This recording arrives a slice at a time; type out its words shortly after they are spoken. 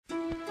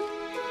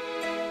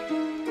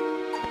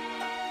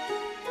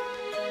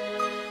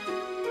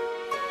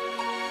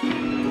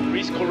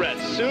Claret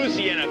sues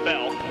the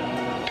NFL.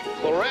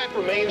 Claret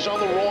remains on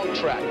the wrong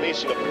track,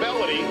 facing a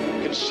felony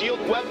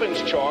concealed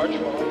weapons charge.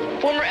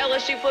 Former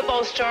LSU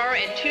football star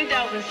and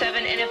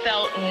 2007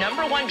 NFL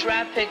 #1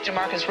 draft pick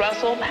Jamarcus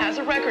Russell has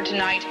a record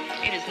tonight.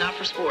 It is not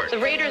for sport. The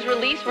Raiders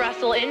released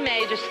Russell in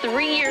May, just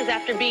 3 years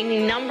after being the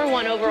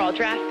 #1 overall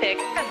draft pick.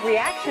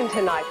 Reaction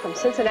tonight from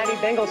Cincinnati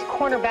Bengals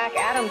cornerback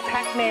Adam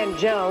Pac-Man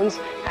Jones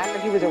after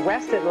he was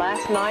arrested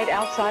last night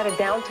outside a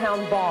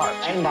downtown bar.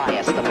 And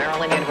bias, the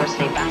Maryland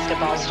University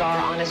basketball star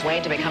on his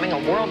way to becoming a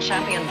world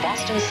champion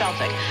Boston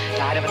Celtic,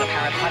 died of an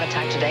apparent heart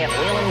attack today at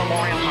Wheeling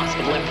Memorial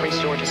Hospital in Prince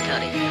George's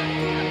County.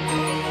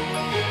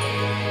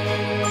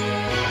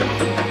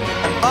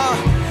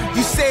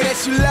 You say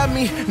that you love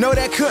me, no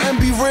that couldn't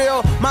be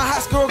real. My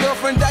high school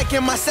girlfriend dyke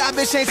and my side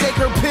bitch ain't take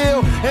her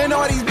pill. And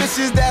all these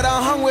bitches that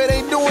I hung with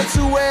ain't doing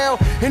too well.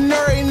 And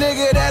every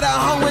nigga that I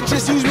hung with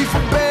just use me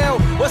for bail.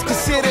 What's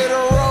considered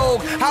a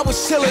rogue? I was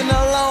chillin'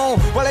 alone.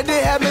 Well, I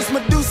did have Miss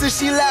Medusa,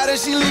 she loud and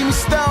she leave me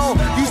stone.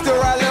 Used to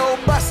ride little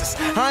buses,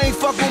 I ain't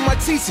fuck with my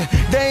teacher,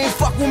 they ain't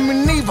fuck with me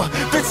neither.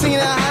 15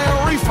 and high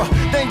on reefer.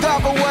 Thank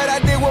God for what I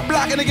did with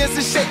blocking against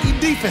the shaky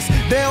defense.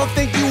 They don't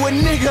think you a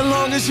nigga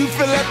long as you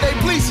fill up they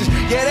bleachers.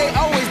 Yeah, they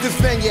always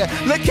defend you.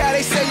 Look how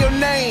they say your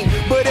name.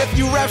 But if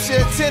you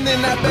rupture a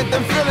tendon, I bet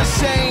them feelings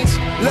change.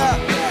 Look,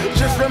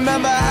 just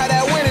remember how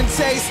that winning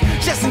tastes.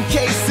 Just in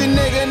case a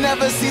nigga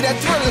never see that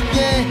thrill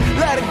again.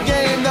 Let the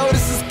game know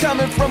this is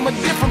coming from a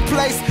different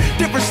place,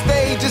 different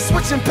stage, just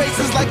switching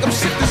paces like I'm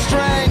shifting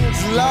strings.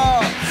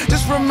 Lord,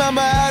 just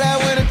remember how that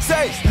winning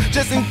tastes.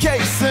 Just in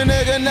case a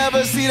nigga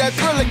never see that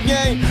thrill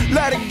again.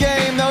 Let the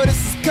game know this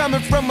is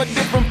coming from a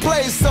different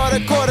place. All the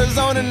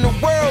cortisone in the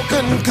world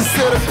couldn't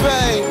consider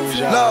pain.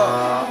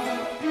 Lord.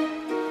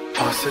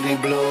 Varsity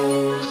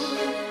blues.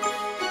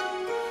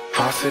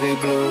 Varsity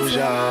blues,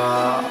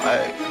 y'all.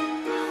 Hey.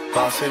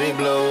 Varsity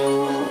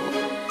blues.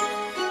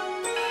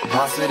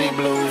 Varsity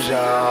blues,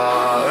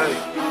 y'all. Hey.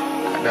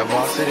 The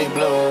varsity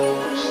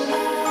blues.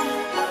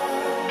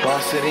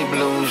 Varsity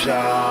blues,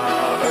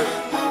 y'all. Hey.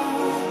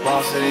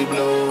 Varsity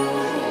blues.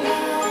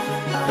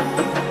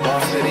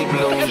 Varsity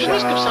blues, At the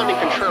risk of sounding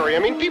contrary, I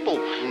mean, people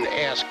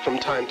ask from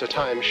time to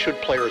time, should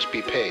players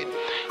be paid?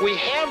 We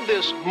have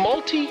this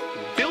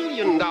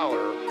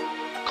multi-billion-dollar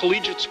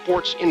collegiate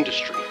sports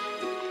industry.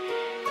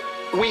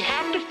 We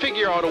have to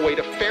figure out a way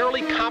to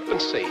fairly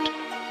compensate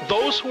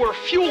those who are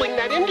fueling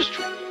that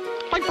industry.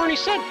 Like Bernie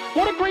said,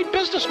 what a great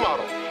business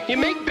model. You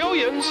make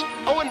billions,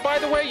 oh, and by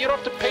the way, you don't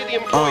have to pay the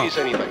employees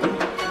anything.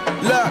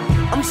 Look,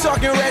 I'm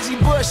talking Reggie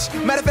Bush.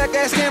 Matter of fact,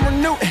 ask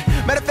Cameron Newton.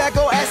 Matter of fact,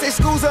 go ask their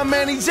schools how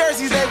many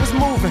jerseys they was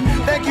moving.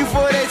 Thank you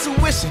for their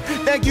tuition.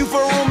 Thank you for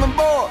room and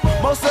board.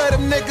 Most of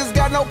them niggas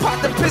got no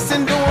pot to piss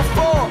and doing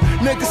for.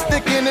 Niggas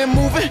sticking and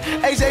moving.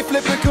 AJ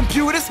flipping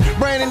computers.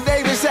 Brandon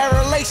Davis had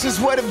relations.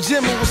 What if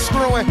Jimmy was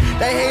screwing?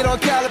 They hate on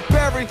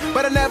Calipari,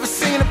 but I never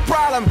seen a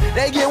problem.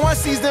 They get one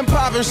season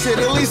popping shit.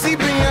 At least he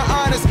being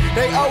honest.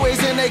 They always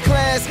in their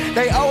class.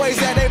 They always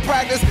at their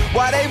practice.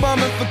 While they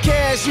bumming for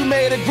cash, you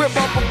made a grip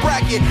up a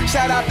bracket.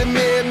 Shout out to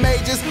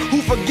mid-majors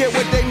who forget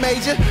what they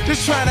major.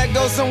 Just trying to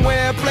go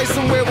somewhere and play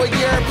somewhere with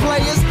your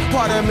players.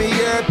 Pardon me,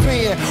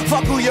 European.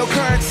 Fuck who your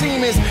current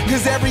team is.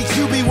 Cause every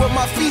QB with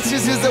my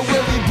features is a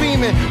Willie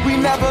Beeman. We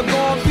never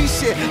gon' be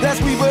shit. That's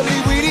we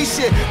believe we these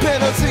shit.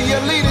 Pedal to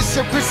your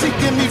leadership.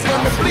 Critiquing me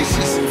from the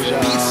bleachers.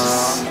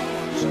 Beaches.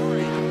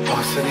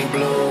 Varsity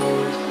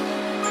blues.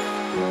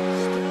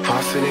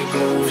 Varsity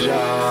blues,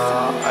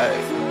 y'all. Hey.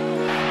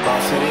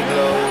 Varsity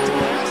blues.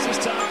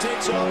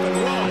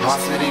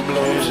 Varsity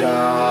blues,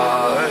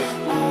 y'all. Hey.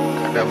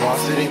 The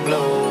varsity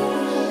blues.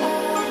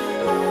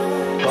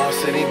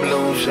 Varsity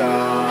blues,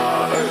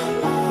 y'all. Hey.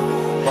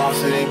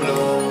 Varsity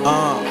blues.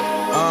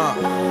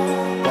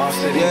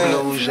 Varsity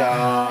blues,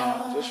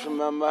 y'all. Just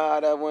remember how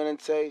that winning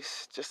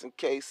tastes. Just in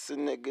case a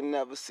nigga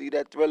never see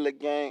that Thriller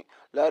game.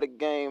 Let the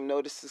game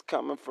know this is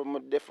coming from a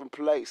different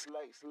place.